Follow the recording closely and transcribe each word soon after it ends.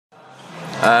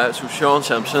So Shaun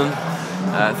Simpson,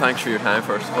 thanks for your time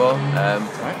first of all.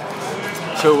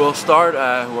 So we'll start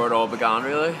where it all began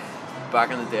really.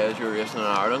 Back in the days you were racing in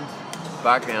Ireland.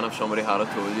 Back then if somebody had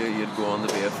told you you'd go on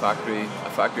to be a factory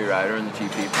rider in the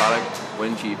GP paddock,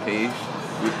 win GPs,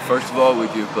 first of all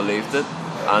would you have believed it?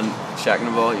 And second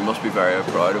of all, you must be very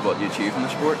proud of what you achieved in the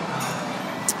sport.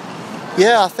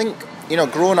 Yeah, I think,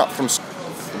 growing up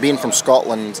being from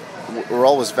Scotland, we're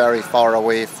always very far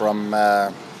away from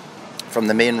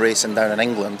the main racing down in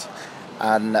England,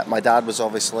 and my dad was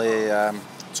obviously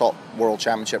top world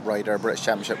championship rider, British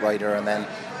championship rider, and then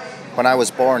when I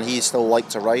was born he still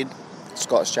liked to ride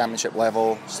Scottish championship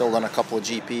level, still done a couple of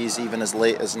GPs even as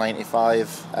late as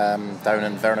 95 down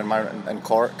in Vernon Mount in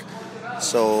Cork.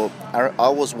 So I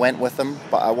always went with him,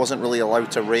 but I wasn't really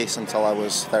allowed to race until I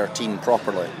was 13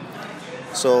 properly.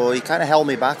 So he kind of held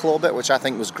me back a little bit, which I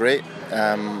think was great.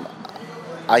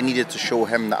 I needed to show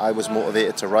him that I was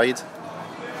motivated to ride.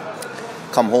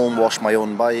 Come home, wash my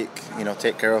own bike,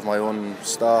 take care of my own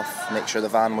stuff, make sure the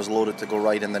van was loaded to go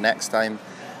riding the next time.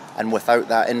 And without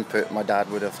that input, my dad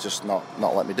would have just not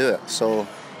let me do it. So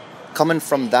coming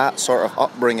from that sort of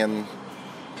upbringing,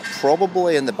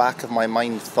 probably in the back of my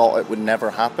mind thought it would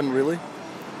never happen really.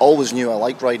 Always knew I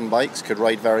liked riding bikes, could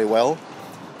ride very well.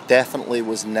 Definitely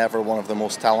was never one of the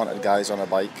most talented guys on a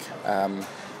bike.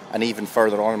 And even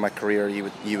further on in my career,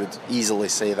 you would easily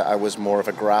say that I was more of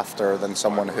a grafter than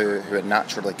someone who it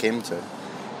naturally came to.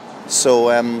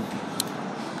 So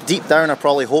deep down, I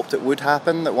probably hoped it would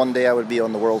happen, that one day I would be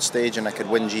on the world stage and I could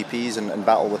win GPs and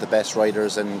battle with the best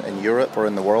riders in Europe or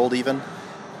in the world even.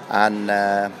 And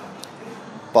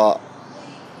but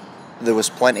there was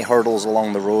plenty of hurdles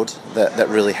along the road that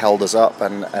really held us up,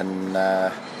 and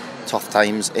tough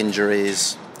times,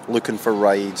 injuries, looking for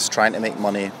rides, trying to make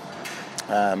money.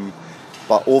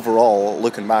 But overall,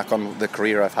 looking back on the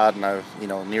career I've had now,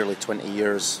 nearly 20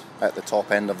 years at the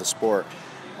top end of the sport,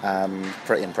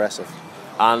 pretty impressive.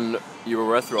 And you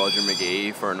were with Roger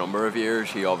McGee for a number of years.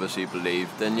 He obviously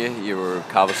believed in you. You were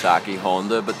Kawasaki,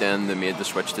 Honda, but then they made the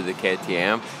switch to the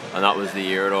KTM, and that was the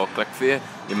year it all clicked for you.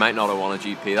 You might not have won a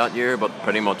GP that year, but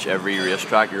pretty much every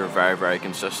racetrack you were very, very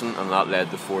consistent, and that led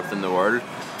to fourth in the world.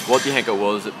 What do you think it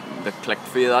was that clicked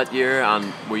for you that year,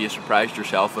 and were you surprised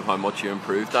yourself at how much you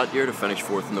improved that year to finish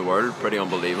fourth in the world? Pretty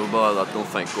unbelievable. I don't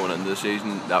think going into the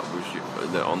season that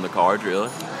was on the cards really.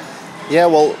 Yeah,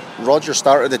 well, Roger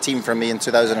started the team for me in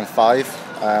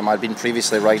 2005. I'd been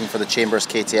previously riding for the Chambers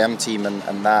KTM team,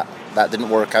 and that didn't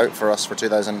work out for us for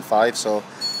 2005. So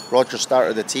Roger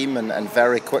started the team, and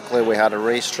very quickly we had a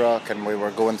race truck and we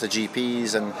were going to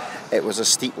GPs, and it was a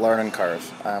steep learning curve.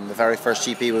 The very first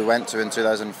GP we went to in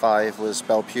 2005 was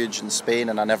Belpuig in Spain,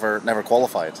 and I never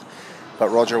qualified. But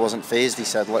Roger wasn't phased. He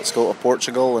said, let's go to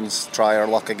Portugal and try our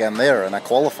luck again there, and I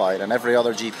qualified. And every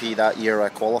other GP that year I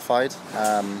qualified.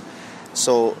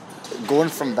 So going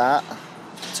from that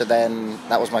to then,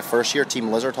 that was my first year, Team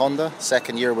Lizard Honda.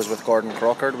 Second year was with Gordon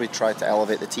Crockard. We tried to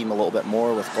elevate the team a little bit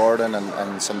more with Gordon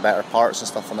and some better parts and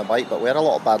stuff on the bike, but we had a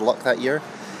lot of bad luck that year.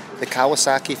 The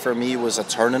Kawasaki for me was a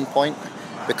turning point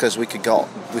because we could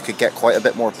get quite a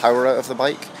bit more power out of the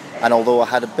bike. And although I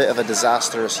had a bit of a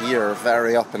disastrous year,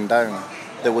 very up and down,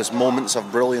 there was moments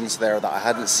of brilliance there that I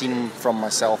hadn't seen from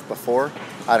myself before.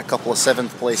 I had a couple of 7th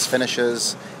place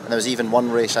finishes, and there was even one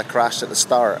race I crashed at the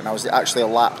start, and I was actually a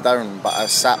lap down, but I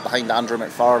sat behind Andrew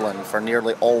McFarlane for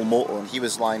nearly all moto, and he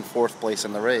was lying 4th place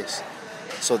in the race.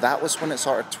 So that was when it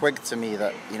sort of twigged to me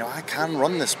that, I can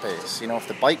run this pace. If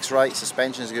the bike's right,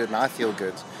 suspension's good, and I feel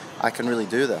good, I can really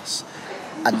do this.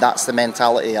 And that's the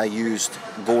mentality I used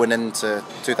going into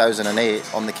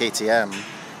 2008 on the KTM.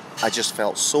 I just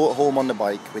felt so at home on the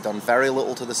bike. We'd done very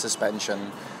little to the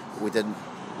suspension.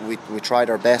 We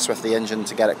tried our best with the engine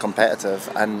to get it competitive,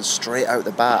 and straight out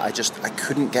the bat, I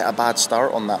couldn't get a bad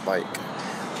start on that bike.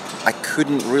 I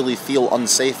couldn't really feel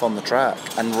unsafe on the track.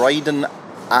 And riding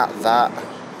at that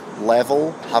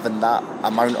level, having that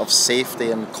amount of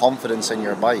safety and confidence in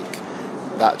your bike,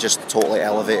 that just totally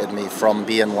elevated me from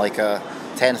being like a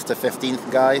 10th to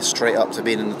 15th guy straight up to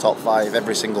being in the top 5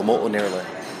 every single moto nearly.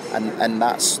 And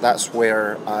that's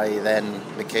where I then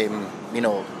became,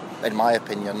 in my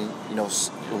opinion,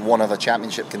 one of the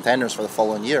championship contenders for the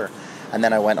following year. And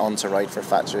then I went on to ride for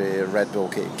factory Red Bull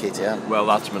KTM. Well,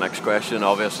 that's my next question.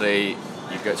 Obviously,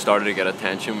 you started to get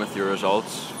attention with your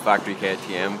results. Factory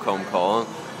KTM come calling.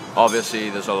 Obviously,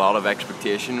 there's a lot of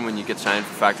expectation when you get signed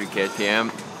for factory KTM.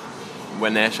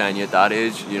 When they sign you at that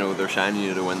age, they're signing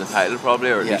you to win the title probably,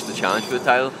 or at least the challenge for the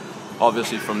title.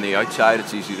 Obviously from the outside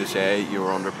it's easy to say you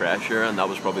were under pressure, and that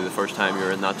was probably the first time you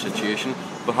were in that situation,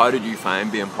 but how did you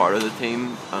find being part of the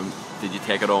team and did you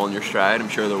take it all in your stride? I'm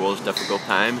sure there was difficult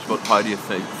times, but how do you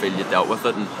feel you dealt with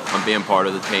it and being part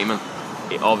of the team, and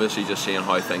obviously just seeing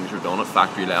how things were done at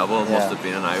factory level must have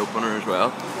been an eye-opener as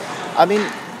well? I mean,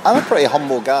 I'm a pretty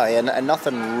humble guy, and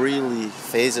nothing really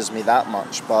phases me that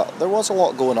much, but there was a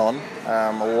lot going on,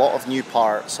 a lot of new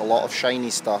parts, a lot of shiny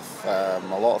stuff, a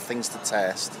lot of things to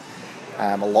test,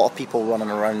 a lot of people running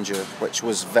around you, which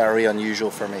was very unusual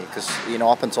for me, because, you know,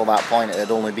 up until that point it had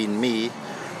only been me.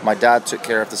 My dad took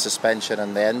care of the suspension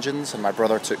and the engines, and my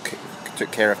brother took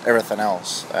care of everything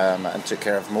else, and took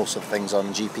care of most of the things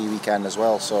on GP weekend as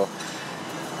well. So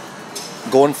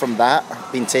going from that,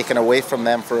 being taken away from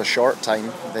them for a short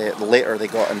time, later they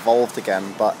got involved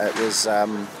again, but it was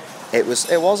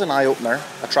an eye-opener.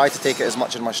 I tried to take it as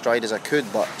much in my stride as I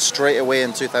could, but straight away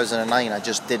in 2009 I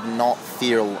just did not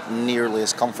feel nearly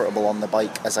as comfortable on the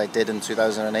bike as I did in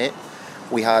 2008.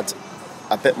 We had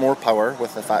a bit more power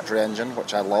with the factory engine,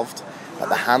 which I loved, but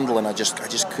the handling I just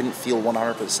couldn't feel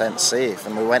 100% safe.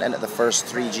 And we went into the first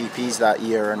 3 GPs that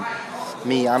year, and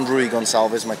me and Rui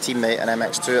Gonçalves, my teammate in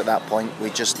MX2 at that point, we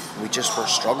just were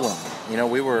struggling. You know,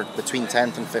 we were between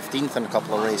 10th and 15th in a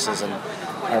couple of races, and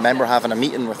I remember having a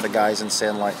meeting with the guys and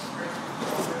saying, like,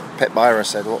 Pit Byra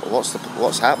said,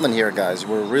 what's happening here, guys?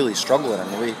 We're really struggling.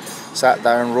 And we sat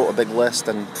down, wrote a big list,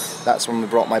 and that's when we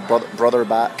brought my brother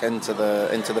back into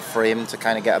the frame to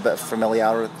kind of get a bit of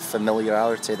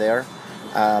familiarity there.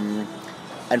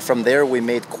 And from there we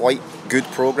made quite good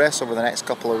progress over the next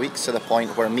couple of weeks, to the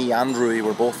point where me and Rui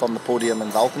were both on the podium in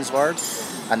Valkenswaard,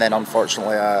 and then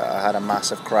unfortunately I had a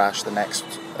massive crash the next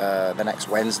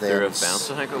Wednesday. Their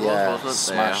events, I think it was,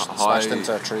 wasn't it? Smashed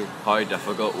into a tree. How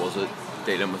difficult was it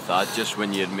dealing with that, just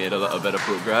when you had made a little bit of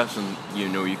progress and you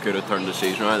know you could have turned the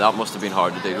season around? That must have been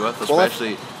hard to deal with,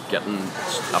 especially getting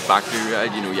a factory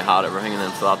ride. You know, you had everything, and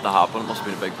then for that to happen, it must have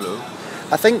been a big blow.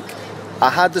 I think I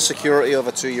had the security of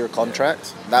a 2-year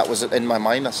contract. That was in my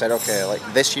mind. I said, okay, like,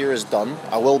 this year is done.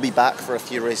 I will be back for a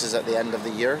few races at the end of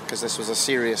the year, because this was a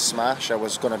serious smash. I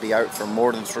was going to be out for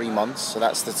more than 3 months, so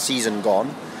that's the season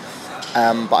gone.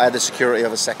 But I had the security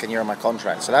of a 2nd year of my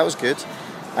contract, so that was good.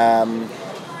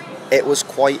 It was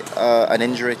quite an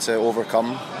injury to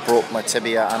overcome. Broke my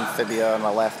tibia and fibula on my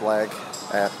left leg.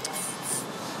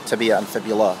 Tibia and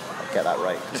fibula, I'll get that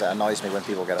right, because it annoys me when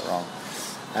people get it wrong.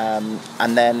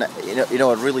 And then, you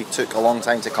know, it really took a long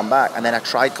time to come back. And then I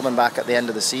tried coming back at the end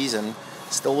of the season.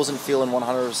 Still wasn't feeling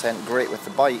 100% great with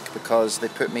the bike, because they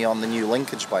put me on the new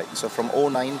linkage bike. So from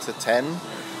 09 to 10,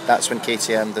 that's when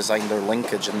KTM designed their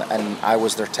linkage, and I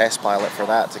was their test pilot for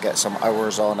that, to get some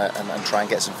hours on it and try and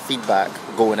get some feedback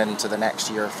going into the next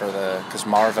year because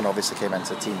Marvin obviously came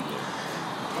into the team.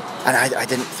 And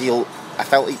I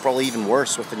felt probably even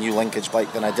worse with the new linkage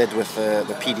bike than I did with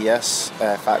the PDS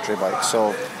factory bike.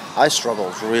 So I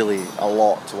struggled really a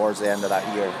lot towards the end of that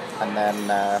year. And then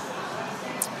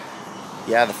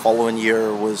the following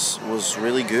year was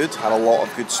really good. Had a lot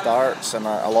of good starts and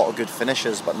a lot of good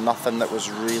finishes, but nothing that was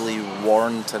really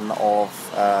warranting of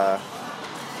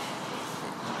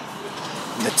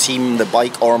the team, the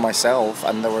bike, or myself.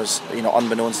 And there was, you know,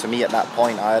 unbeknownst to me at that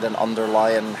point, I had an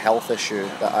underlying health issue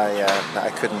that I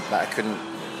couldn't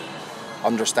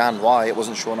understand why. It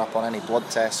wasn't showing up on any blood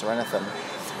tests or anything.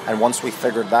 And once we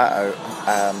figured that out,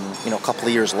 a couple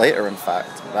of years later, in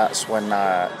fact, that's when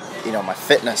my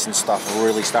fitness and stuff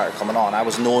really started coming on. I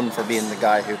was known for being the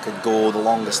guy who could go the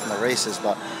longest in the races,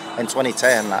 but in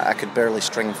 2010 I could barely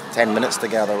string 10 minutes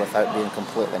together without being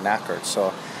completely knackered.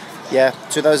 So yeah,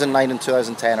 2009 and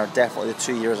 2010 are definitely the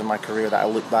 2 years of my career that I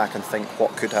look back and think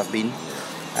what could have been.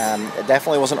 It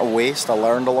definitely wasn't a waste. I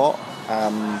learned a lot,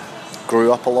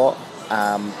 grew up a lot,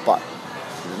 but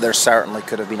there certainly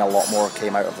could have been a lot more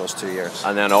came out of those 2 years.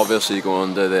 And then obviously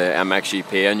going to the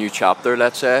MXGP, a new chapter,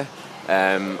 let's say.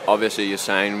 Obviously you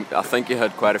signed, I think you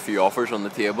had quite a few offers on the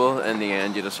table. In the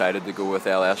end you decided to go with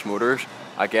LS Motors.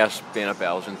 I guess being a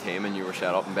Belgian team and you were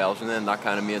set up in Belgium then, that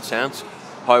kind of made sense.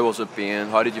 How was it being,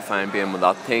 how did you find being with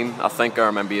that team? I think I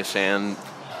remember you saying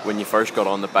when you first got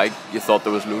on the bike you thought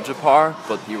there was loads of power,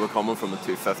 but you were coming from a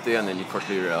 250 and then you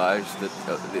quickly realised that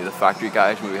the factory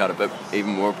guys maybe had a bit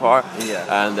even more power.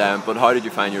 Yeah. And but how did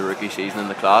you find your rookie season in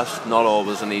the class? Not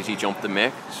always an easy jump to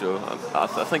make, so I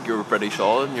think you were pretty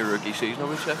solid in your rookie season, I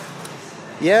would say.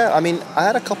 Yeah, I mean, I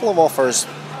had a couple of offers.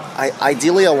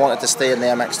 Ideally I wanted to stay in the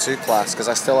MX2 class because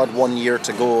I still had 1 year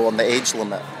to go on the age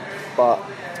limit, but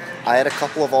I had a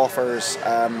couple of offers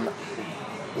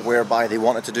whereby they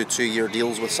wanted to do 2-year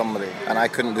deals with somebody, and I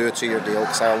couldn't do a 2-year deal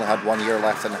because I only had 1 year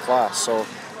left in the class. So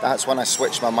that's when I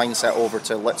switched my mindset over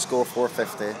to let's go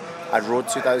 450. I rode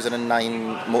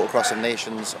 2009 Motocross of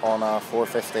Nations on a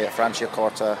 450 at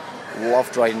Franciacorta,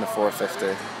 loved riding the 450,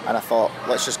 and I thought,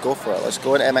 let's just go for it. Let's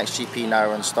go into MXGP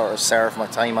now and start to serve my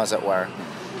time, as it were.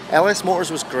 LS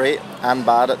Motors was great and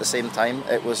bad at the same time.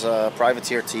 It was a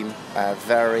privateer team,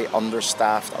 very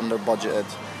understaffed, under-budgeted,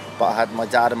 but I had my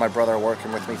dad and my brother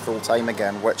working with me full-time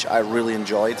again, which I really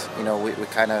enjoyed. You know, we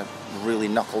kind of really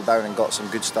knuckled down and got some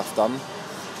good stuff done.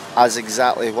 As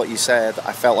exactly what you said,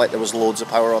 I felt like there was loads of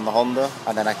power on the Honda,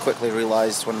 and then I quickly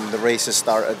realised when the races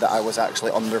started that I was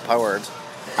actually underpowered,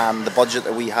 and the budget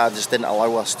that we had just didn't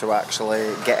allow us to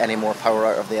actually get any more power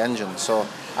out of the engine. So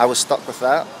I was stuck with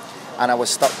that, and I was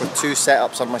stuck with two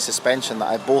setups on my suspension that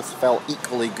I both felt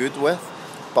equally good with,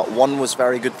 but one was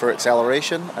very good for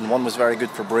acceleration and one was very good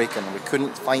for braking. We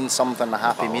couldn't find something, a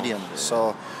happy medium.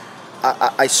 So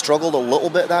I struggled a little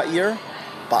bit that year,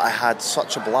 but I had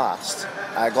such a blast.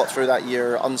 I got through that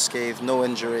year unscathed, no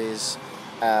injuries.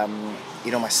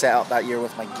 You know, my setup that year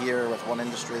with my gear, with One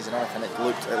Industries and everything, it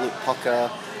looked pucka.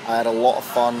 I had a lot of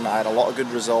fun. I had a lot of good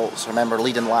results. I remember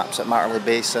leading laps at Matterley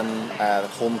Basin. The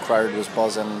home crowd was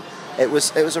buzzing. It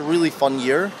was a really fun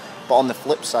year. But on the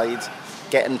flip side,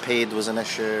 getting paid was an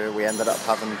issue. We ended up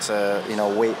having to, you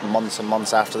know, wait months and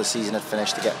months after the season had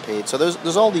finished to get paid. So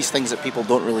there's all these things that people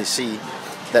don't really see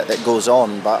that goes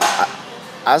on. But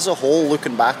as a whole,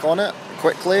 looking back on it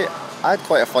quickly, I had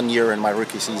quite a fun year in my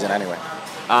rookie season anyway.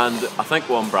 And I think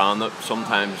one brand that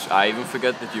sometimes I even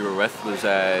forget that you were with was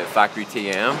Factory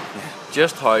TM.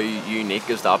 Just how unique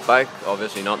is that bike?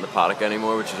 Obviously not in the paddock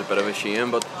anymore, which is a bit of a shame,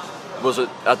 but was it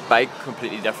that bike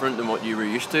completely different than what you were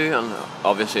used to? And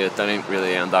obviously it didn't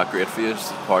really end that great for you,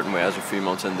 parting ways a few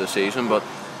months into the season, but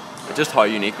just how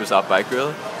unique was that bike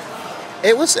really?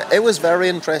 It was very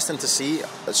interesting to see.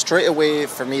 Straight away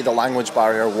for me the language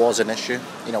barrier was an issue.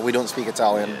 You know, we don't speak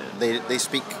Italian. They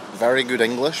speak very good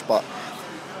English, but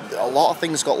a lot of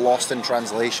things got lost in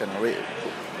translation.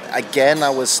 Again, I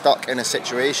was stuck in a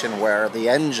situation where the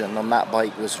engine on that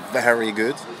bike was very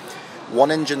good. One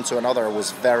engine to another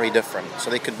was very different. So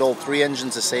they could build three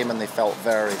engines the same and they felt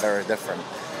very, very different.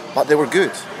 But they were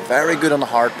good. Very good on the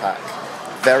hard pack.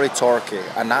 Very torquey.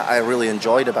 And that I really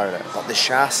enjoyed about it. But the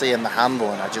chassis and the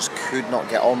handling, I just could not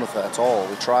get on with it at all.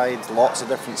 We tried lots of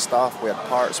different stuff. We had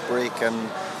parts breaking.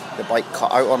 The bike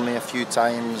cut out on me a few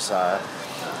times.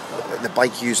 The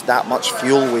bike used that much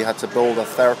fuel. We had to build a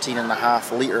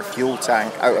 13.5 litre fuel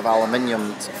tank out of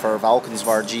aluminium for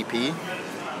Valkenswaard GP.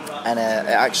 And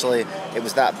it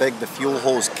was that big, the fuel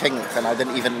hose kinked, and I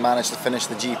didn't even manage to finish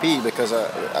the GP because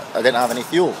I didn't have any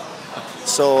fuel.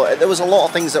 So there was a lot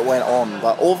of things that went on,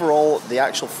 but overall the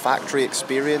actual factory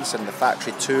experience and the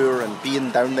factory tour and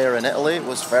being down there in Italy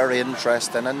was very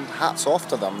interesting, and hats off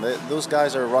to them. Those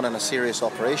guys are running a serious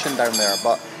operation down there,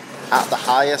 but at the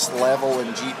highest level in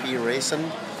GP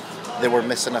racing, they were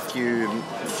missing a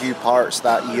few parts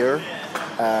that year,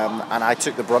 and I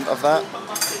took the brunt of that.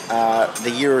 The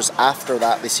years after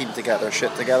that, they seemed to get their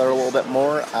shit together a little bit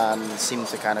more and seemed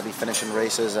to kind of be finishing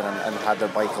races and had their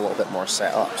bike a little bit more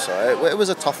set up. So it was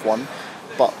a tough one,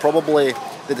 but probably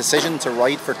the decision to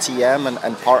ride for TM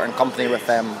and part in company with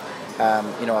them,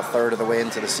 you know, a third of the way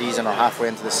into the season or halfway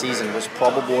into the season was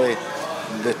probably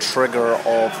the trigger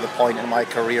of the point in my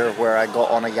career where I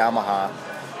got on a Yamaha,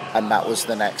 and that was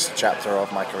the next chapter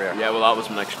of my career. Yeah, well, that was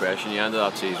my next question. You ended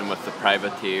that season with the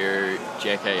privateer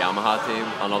JK Yamaha team,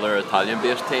 another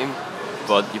Italian-based team,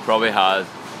 but you probably had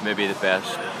maybe the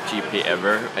best GP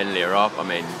ever in Leerop. I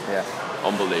mean, yeah,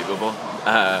 unbelievable.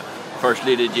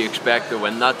 Firstly, did you expect to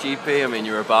win that GP? I mean,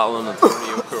 you were battling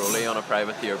Antonio Caroli on a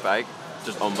privateer bike.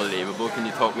 Just unbelievable. Can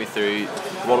you talk me through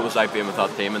what it was like being with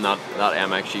that team and that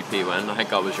MXGP win? I think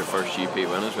that was your first GP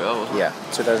win as well, wasn't it?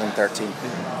 Yeah, 2013.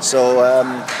 So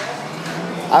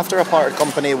after I parted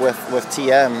company with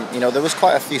TM, you know, there was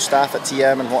quite a few staff at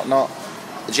TM and whatnot.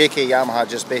 The JK Yamaha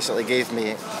just basically gave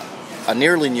me a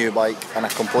nearly new bike and a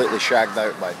completely shagged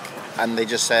out bike. And they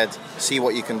just said, see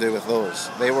what you can do with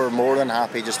those. They were more than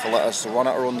happy just to let us run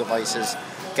at our own devices,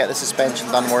 get the suspension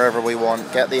done wherever we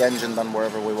want, get the engine done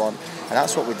wherever we want. And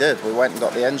that's what we did. We went and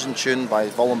got the engine tuned by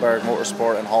Vollenberg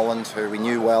Motorsport in Holland, who we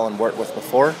knew well and worked with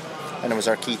before. And it was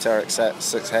our key to our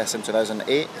success in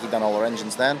 2008. He'd done all our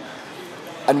engines then.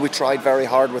 And we tried very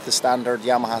hard with the standard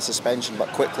Yamaha suspension, but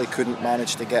quickly couldn't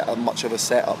manage to get much of a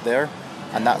setup there.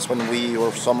 And that's when we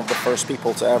were some of the first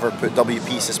people to ever put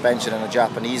WP suspension in a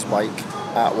Japanese bike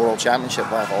at World Championship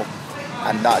level.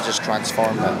 And that just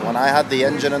transformed it. When I had the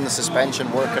engine and the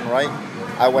suspension working right,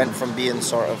 I went from being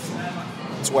sort of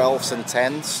 12s and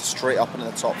 10s straight up into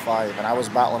the top 5. And I was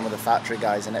battling with the factory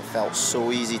guys and it felt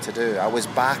so easy to do. I was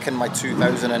back in my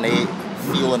 2008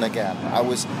 feeling again.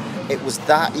 It was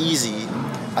that easy.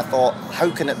 I thought, how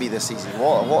can it be this easy?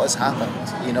 What has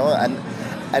happened? You know, and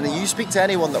And you speak to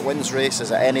anyone that wins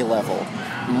races at any level,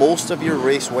 most of your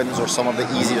race wins are some of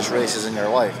the easiest races in your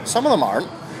life. Some of them aren't,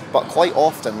 but quite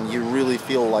often you really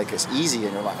feel like it's easy,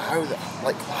 and you're like,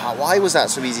 why was that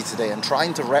so easy today? And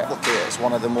trying to replicate it is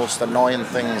one of the most annoying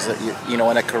things that you know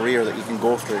in a career that you can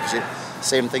go through. Because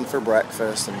same thing for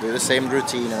breakfast and do the same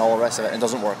routine and all the rest of it, and it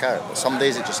doesn't work out. But some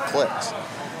days it just clicks.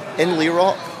 In Lee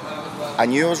Rock, I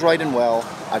knew I was riding well.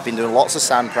 I'd been doing lots of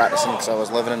sand practicing because I was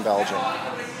living in Belgium.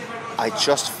 I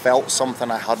just felt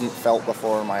something I hadn't felt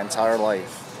before in my entire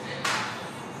life.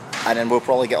 And then we'll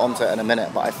probably get onto it in a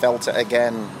minute, but I felt it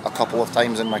again a couple of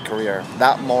times in my career.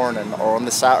 That morning, or on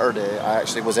the Saturday, I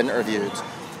actually was interviewed,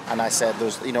 and I said,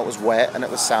 it was wet and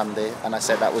it was sandy, and I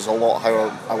said that was a lot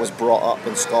how I was brought up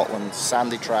in Scotland.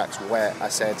 Sandy tracks, wet. I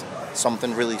said,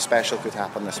 something really special could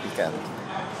happen this weekend.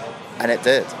 And it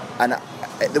did. And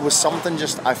there was something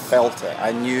I felt it.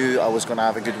 I knew I was going to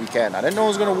have a good weekend. I didn't know I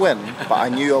was going to win, but I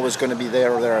knew I was going to be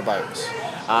there or thereabouts.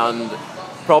 And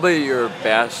probably your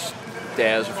best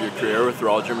days of your career with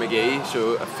Roger McGee,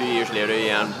 so a few years later you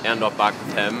end up back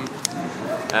with him,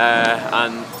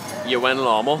 and you win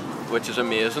Lommel, which is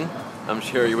amazing. I'm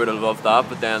sure you would have loved that,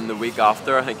 but then the week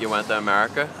after I think you went to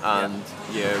America and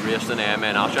you raced an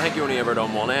AMA National. I think you only ever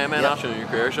done one AMA National in your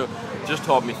career, so just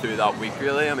talk me through that week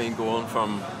really. I mean, going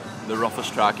from the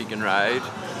roughest track you can ride,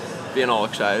 being all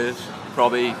excited,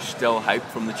 probably still hyped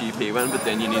from the GP win, but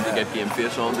then you need to get game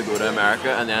face on to go to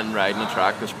America, and then riding a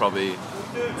track that's probably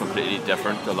completely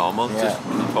different to Lommel. Just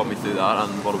talk me through that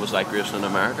and what it was like racing in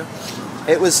America.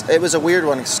 It was a weird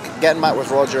one. Getting back with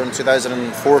Roger in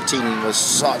 2014 was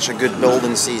such a good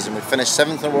building season. We finished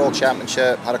 7th in the World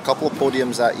Championship, had a couple of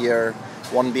podiums that year,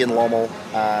 one being Lommel,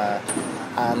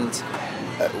 and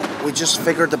we just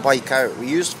figured the bike out. We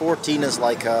used 14 as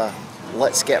like a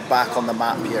let's get back on the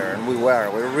map here, and we were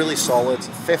really solid.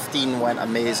 15 went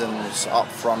amazing, was up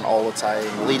front all the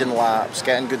time, leading laps,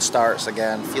 getting good starts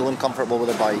again, feeling comfortable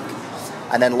with the bike.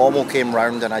 And then Lommel came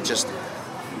round, and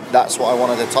that's what I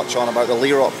wanted to touch on about the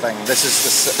Lee Rock thing.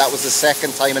 That was the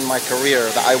second time in my career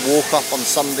that I woke up on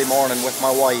Sunday morning with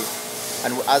my wife,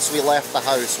 and as we left the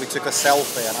house we took a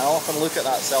selfie, and I often look at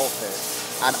that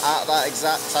selfie, and at that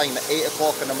exact time at 8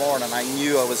 o'clock in the morning I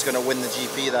knew I was going to win the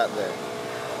GP that day.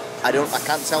 I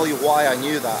can't tell you why I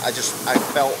knew that. I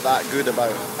felt that good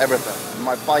about everything.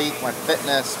 My bike, my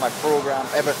fitness, my program,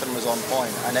 everything was on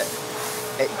point, and it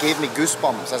gave me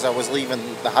goosebumps as I was leaving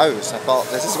the house. I thought,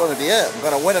 this is going to be it. I'm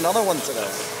going to win another one today.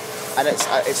 And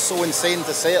it's so insane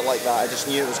to say it like that. I just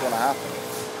knew it was going to happen.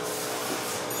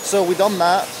 So we done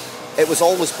that. It was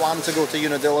always planned to go to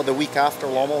Unadilla the week after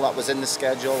Lommel. That was in the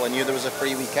schedule. I knew there was a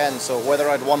free weekend, so whether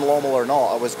I'd won Lommel or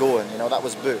not, I was going. That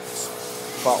was booked.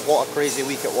 But what a crazy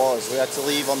week it was. We had to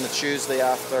leave on the Tuesday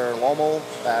after Lommel.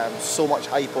 So much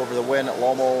hype over the win at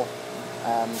Lommel.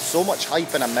 So much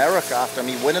hype in America after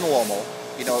me winning Lommel.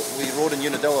 We rode in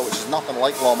Unadilla, which is nothing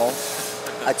like Lommel.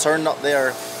 I turned up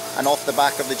there, and off the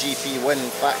back of the GP win,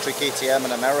 Factory KTM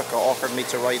in America offered me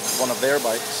to ride one of their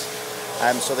bikes.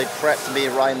 So they prepped me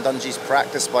Ryan Dungey's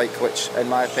practice bike, which in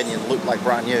my opinion looked like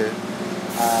brand new.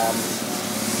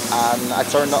 And I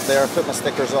turned up there, put my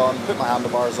stickers on, put my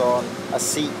handlebars on, a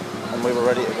seat, and we were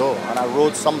ready to go. And I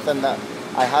rode something that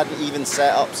I hadn't even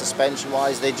set up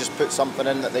suspension-wise. They just put something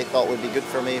in that they thought would be good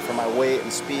for me for my weight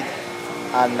and speed.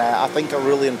 And I think I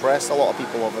really impressed a lot of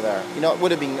people over there. It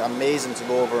would have been amazing to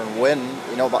go over and win,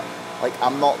 but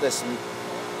I'm not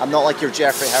like your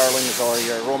Jeffrey Herlings or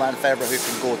your Roman Febvre who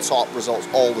can go top results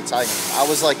all the time. I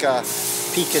was like a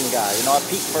peaking guy. I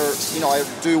peak for, I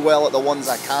do well at the ones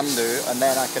I can do, and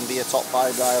then I can be a top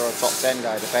 5 guy or a top 10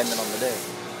 guy depending on the day.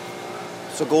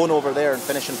 So going over there and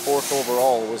finishing 4th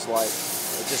overall was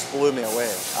it just blew me away.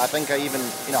 I think I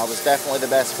was definitely the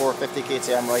best 450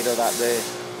 KTM rider that day.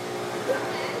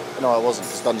 No, I wasn't,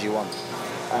 because Dungey won.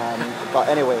 But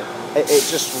anyway, it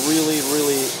just really,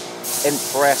 really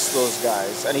impressed those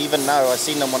guys. And even now, I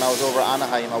seen them when I was over at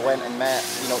Anaheim. I went and met,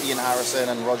 Ian Harrison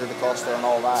and Roger DeCosta and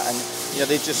all that. And,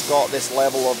 they've just got this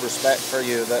level of respect for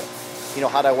you that,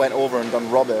 had I went over and done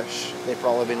rubbish, they'd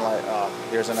probably been like,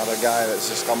 here's another guy that's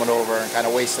just coming over and kind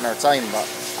of wasting our time. But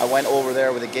I went over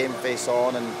there with a game face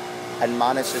on and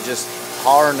managed to just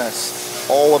harness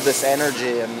all of this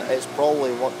energy. And it's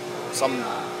probably what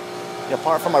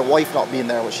apart from my wife not being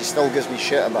there, which she still gives me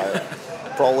shit about,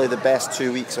 probably the best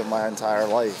 2 weeks of my entire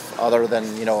life, other than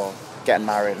getting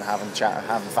married and having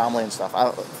family and stuff.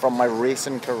 From my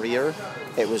racing career,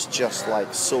 it was just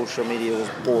like social media was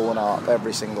blowing up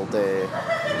every single day.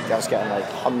 I was getting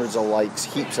hundreds of likes,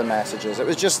 heaps of messages. It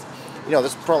was just,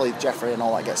 there's probably Jeffrey and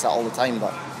all that gets that all the time,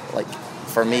 but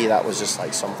for me that was just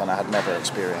something I had never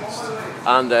experienced.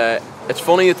 And it's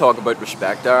funny you talk about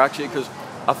respect there, actually, because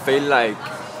I feel like,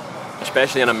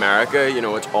 especially in America, you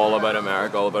know, it's all about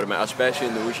America, especially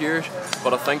in those years.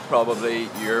 But I think probably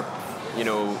Europe, you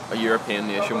know, a European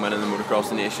nation winning the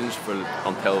motocross of nations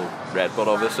until Red Bull,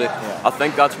 obviously. Yeah. I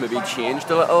think that's maybe changed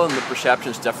a little, and the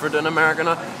perception's different in America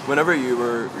now. Whenever you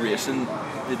were racing,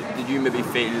 did you maybe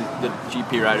feel that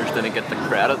GP riders didn't get the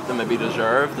credit they maybe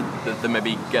deserved, that they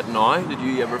maybe get now? Did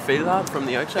you ever feel that from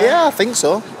the outside? Yeah, I think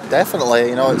so. Definitely.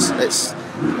 You know,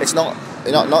 it's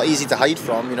not easy to hide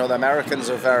from. You know, the Americans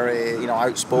are very, you know,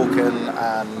 outspoken,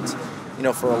 and you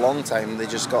know, for a long time they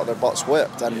just got their butts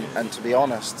whipped, and to be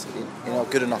honest, you know,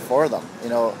 good enough for them. You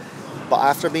know, but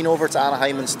after being over to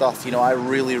Anaheim and stuff, you know, I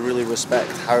really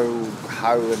respect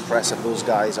how impressive those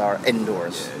guys are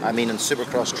indoors. I mean, in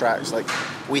Supercross tracks, like,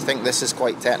 we think this is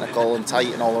quite technical and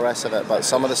tight and all the rest of it, but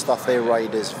some of the stuff they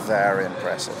ride is very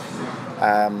impressive.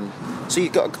 So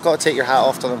you've got to take your hat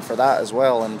off to them for that as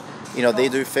well. And you know, they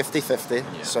do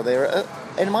 50-50, so they're,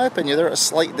 in my opinion, they're at a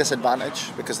slight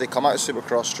disadvantage because they come out of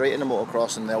Supercross straight into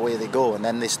motocross and away they go, and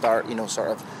then they start, you know, sort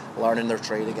of learning their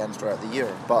trade again throughout the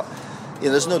year. But you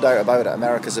know, there's no doubt about it,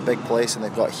 America's a big place and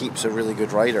they've got heaps of really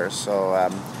good riders. So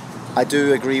I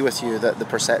do agree with you that the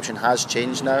perception has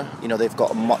changed now. You know, they've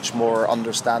got a much more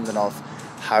understanding of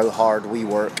how hard we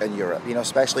work in Europe, you know,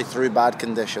 especially through bad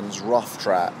conditions, rough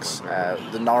tracks.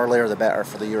 The gnarlier the better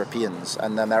for the Europeans,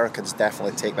 and the Americans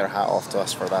definitely take their hat off to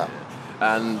us for that.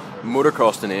 And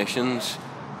motocross the nations,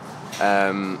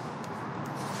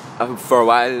 for a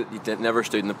while you never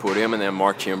stood in the podium, and then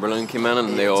Mark Chamberlain came in,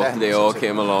 and they all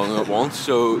came along at once.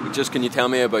 So just can you tell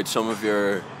me about some of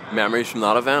your memories from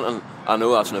that event? And I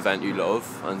know that's an event you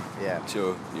love, and yeah,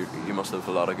 so you must have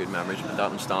a lot of good memories about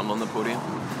that and standing on the podium.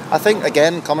 I think,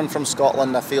 again, coming from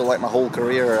Scotland, I feel like my whole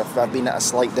career I've been at a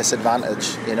slight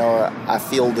disadvantage. You know, I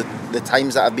feel that the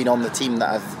times that I've been on the team that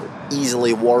I've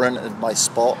easily warranted my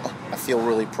spot, I feel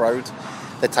really proud.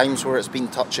 The times where it's been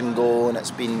touch and go and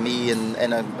it's been me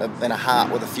in a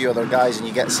hat with a few other guys and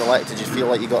you get selected, you feel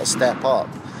like you got to step up.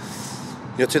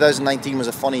 You know, 2019 was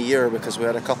a funny year because we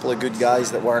had a couple of good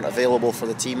guys that weren't available for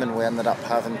the team, and we ended up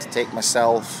having to take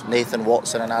myself, Nathan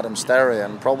Watson and Adam Sterry,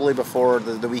 and probably before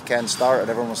the weekend started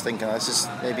everyone was thinking, this is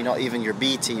maybe not even your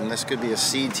B team, this could be a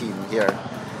C team here.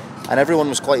 And everyone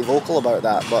was quite vocal about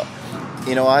that, but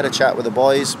you know, I had a chat with the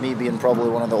boys, me being probably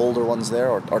one of the older ones there,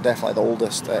 or definitely the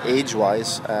oldest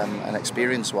age-wise and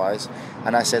experience-wise,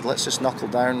 and I said, let's just knuckle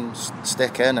down,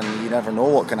 stick in, and you never know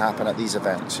what can happen at these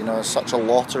events. You know, it's such a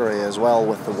lottery as well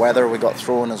with the weather we got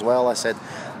thrown as well. I said,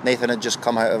 Nathan had just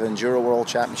come out of Enduro World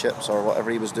Championships or whatever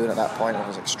he was doing at that point, it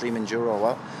was Extreme Enduro or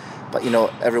what. But, you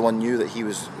know, everyone knew that he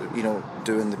was, you know,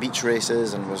 doing the beach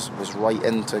races and was right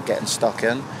into getting stuck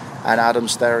in. And Adam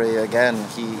Sterry, again,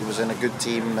 he was in a good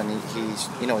team, and he's,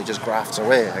 you know, he just grafts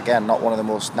away. Again, not one of the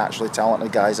most naturally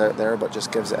talented guys out there, but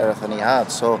just gives it everything he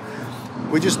had. So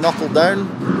we just knuckled down.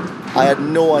 I had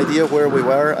no idea where we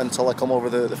were until I come over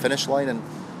the finish line, and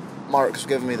Mark was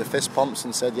giving me the fist pumps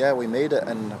and said, yeah, we made it.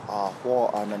 And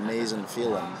what an amazing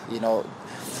feeling. You know,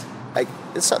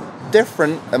 it's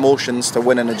different emotions to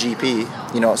winning a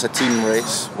GP. You know, it's a team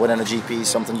race. Winning a GP is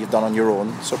something you've done on your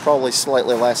own, so probably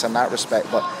slightly less in that respect,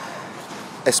 but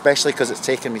especially because it's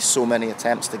taken me so many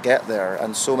attempts to get there,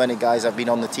 and so many guys I've been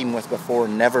on the team with before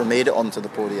never made it onto the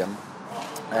podium.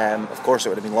 Of course it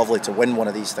would have been lovely to win one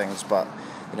of these things, but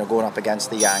you know, going up against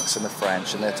the Yanks and the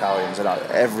French and the Italians and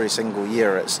every single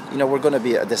year, it's, you know, we're going to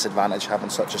be at a disadvantage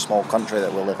having such a small country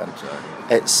that we live in.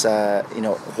 It's you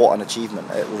know, what an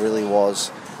achievement. It really was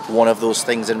one of those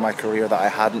things in my career that I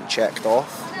hadn't checked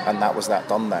off, and that was that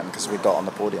done then because we got on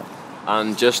the podium.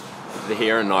 And just the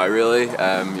here and now, really.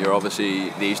 You're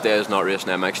obviously these days not racing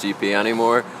MXGP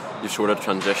anymore. You've sort of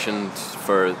transitioned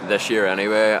for this year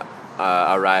anyway,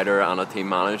 a rider and a team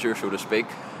manager, so to speak.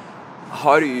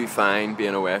 How do you find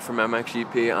being away from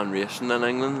MXGP and racing in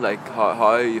England? Like,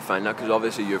 how do you find that? Because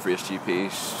obviously you've raced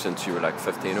GPs since you were like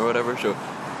 15 or whatever, so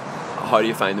how do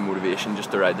you find the motivation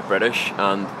just to ride the British,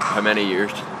 and how many years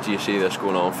do you see this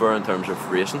going on for in terms of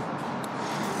racing?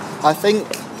 I think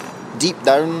deep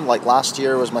down, like last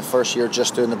year was my first year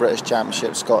just doing the British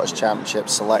Championships, Scottish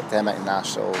Championships, Select MX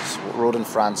Nationals, rode in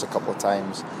France a couple of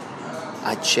times.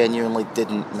 I genuinely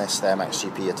didn't miss the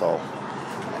MXGP at all.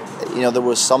 You know, there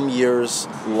was some years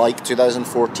like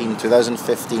 2014,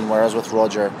 2015 where I was with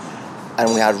Roger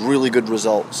and we had really good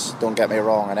results, don't get me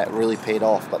wrong, and it really paid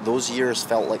off, but those years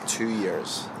felt like 2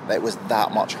 years. It was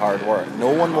that much hard work.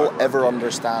 No one will ever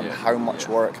understand how much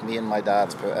work me and my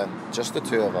dad's put in. Just the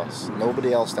two of us.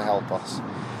 Nobody else to help us.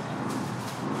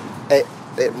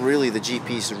 the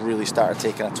GPs really started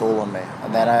taking a toll on me.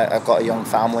 And then I've got a young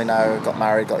family now, got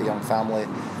married, got a young family.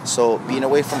 So being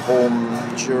away from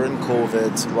home during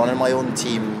COVID, running my own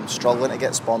team, struggling to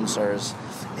get sponsors,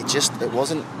 it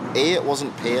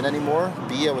wasn't paying anymore.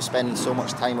 B, I was spending so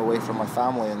much time away from my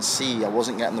family, and C, I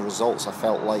wasn't getting the results I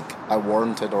felt like I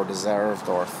warranted or deserved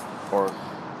or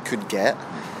could get.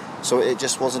 So it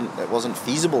just wasn't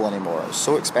feasible anymore. It was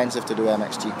so expensive to do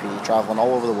MXGP, traveling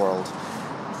all over the world.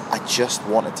 I just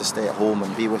wanted to stay at home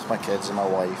and be with my kids and my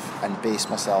wife and base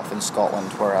myself in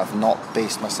Scotland, where I've not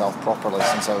based myself properly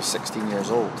since I was 16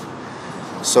 years old.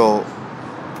 So,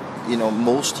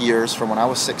 most years from when I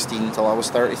was 16 till I was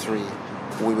 33,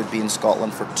 we would be in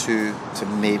Scotland for 2 to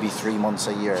maybe 3 months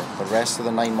a year. The rest of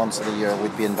the 9 months of the year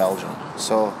we'd be in Belgium.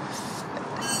 So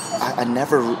I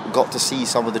never got to see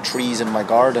some of the trees in my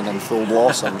garden in full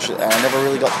blossom. I never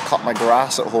really got to cut my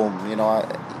grass at home.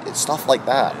 It's stuff like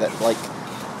that like,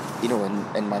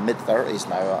 in my mid-30s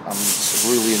now,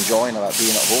 I'm really enjoying about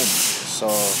being at home. So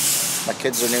my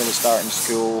kids are nearly starting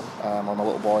school, or my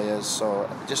little boy is, so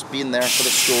just being there for the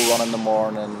school run in the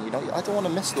morning, I don't want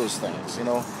to miss those things,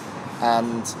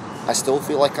 And I still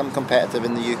feel like I'm competitive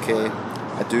in the UK.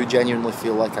 I do genuinely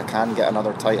feel like I can get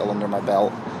another title under my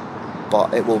belt,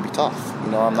 but it will be tough.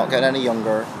 I'm not getting any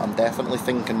younger. I'm definitely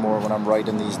thinking more when I'm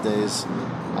riding these days.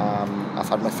 I've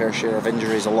had my fair share of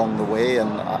injuries along the way, and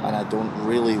I don't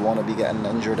really want to be getting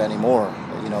injured anymore.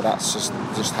 That's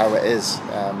just how it is.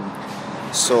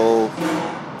 So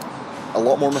a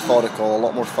lot more methodical, a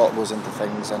lot more thought goes into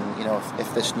things, and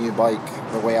if this new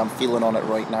bike, the way I'm feeling on it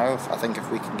right now, I think if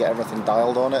we can get everything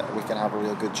dialed on it, we can have a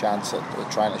real good chance at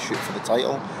trying to shoot for the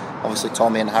title. Obviously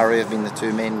Tommy and Harry have been the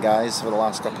two main guys for the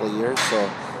last couple of years, so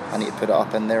I need to put it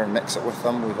up in there and mix it with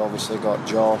them. We've obviously got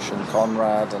Josh and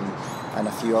Conrad and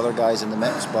a few other guys in the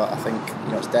mix, but I think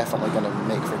it's definitely going to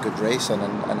make for good racing,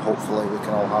 and hopefully we can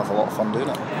all have a lot of fun doing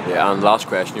it. Yeah, and last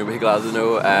question, you'll be glad to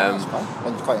know. That's fine.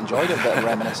 I quite enjoyed it, a bit of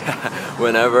reminiscing.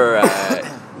 Whenever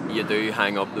you do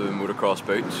hang up the motocross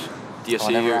boots, do you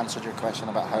see? I never answered your question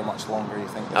about how much longer you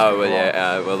think this Oh, will well, go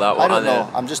on. well, that one. I don't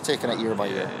know. I'm just taking it year by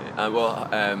year.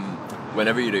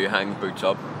 Whenever you do hang boots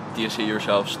up, do you see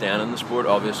yourself staying in the sport?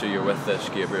 Obviously, you're with this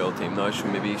Gabriel team now, so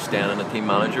maybe staying in a team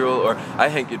manager role, or I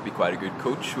think you'd be quite a good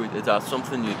coach. Is that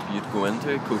something you'd go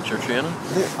into, coach or training?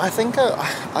 I think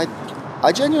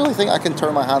I genuinely think I can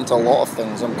turn my hand to a lot of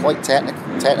things. I'm quite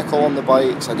technical on the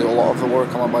bikes. I do a lot of the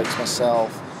work on my bikes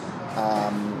myself.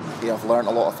 I've learned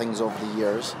a lot of things over the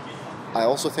years. I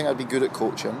also think I'd be good at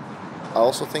coaching. I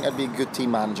also think I'd be a good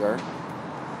team manager.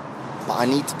 But I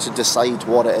need to decide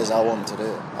what it is I want to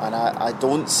do. And I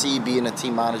don't see being a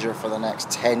team manager for the next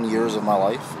 10 years of my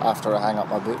life after I hang up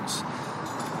my boots.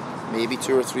 Maybe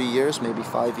 2 or 3 years, maybe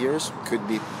 5 years, could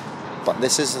be. But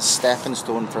this is a stepping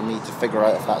stone for me to figure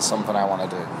out if that's something I want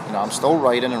to do. I'm still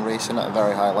riding and racing at a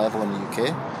very high level in the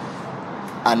UK.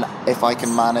 And if I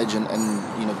can manage and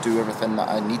do everything that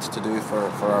I need to do for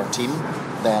our team,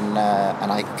 then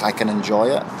and I can enjoy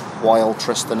it while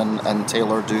Tristan and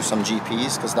Taylor do some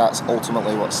GPs, because that's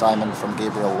ultimately what Simon from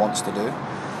Gabriel wants to do.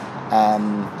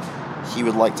 He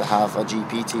would like to have a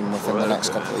GP team within the next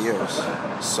couple of years.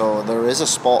 So there is a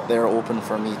spot there open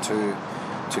for me to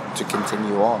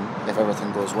continue on if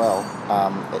everything goes well.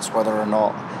 It's whether or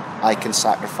not I can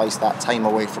sacrifice that time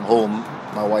away from home,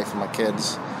 my wife and my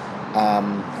kids,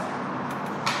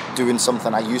 doing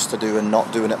something I used to do and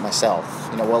not doing it myself.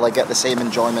 Will I get the same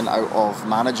enjoyment out of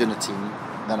managing a team?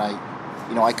 Then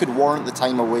I could warrant the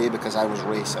time away because I was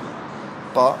racing.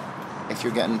 But if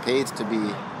you're getting paid to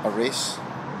be a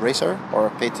racer or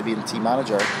paid to be a team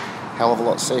manager, hell of a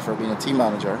lot safer being a team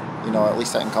manager. At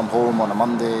least I can come home on a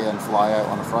Monday and fly out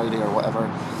on a Friday or whatever,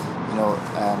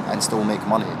 and still make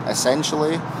money.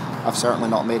 Essentially, I've certainly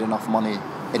not made enough money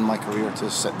in my career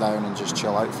to sit down and just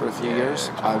chill out for a few years.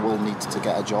 I will need to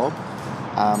get a job,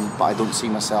 but I don't see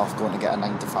myself going to get a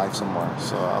 9 to 5 somewhere.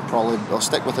 So I'll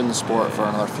stick within the sport for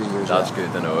another few years. That's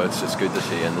good to know. It's just good to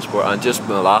see you in the sport. And just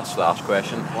the last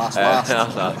question. Last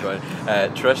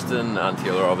question. Tristan and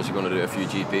Taylor are obviously going to do a few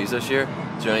GPs this year.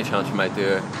 Is there any chance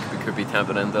you could be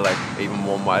tempted into like even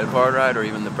one wildcard ride or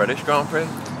even the British Grand Prix?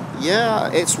 Yeah,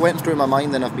 it's went through my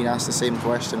mind, and I've been asked the same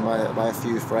question by a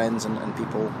few friends and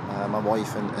people, my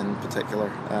wife in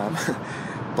particular.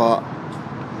 But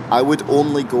I would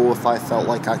only go if I felt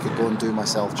like I could go and do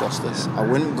myself justice. I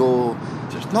wouldn't go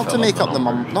not to make up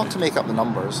the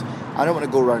numbers. I don't want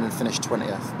to go around and finish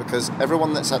 20th, because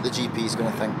everyone that's at the GP is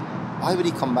going to think, why would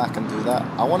he come back and do that?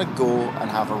 I want to go and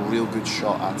have a real good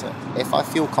shot at it. If I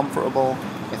feel comfortable,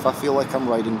 if I feel like I'm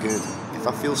riding good, if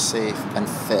I feel safe and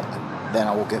fit, then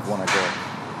I will give one a go.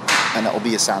 And it'll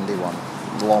be a sandy one.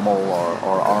 Lommel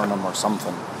or Arnhem or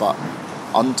something. But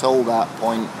until that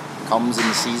point comes in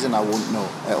the season, I won't know.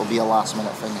 It'll be a last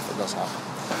minute thing if it does happen.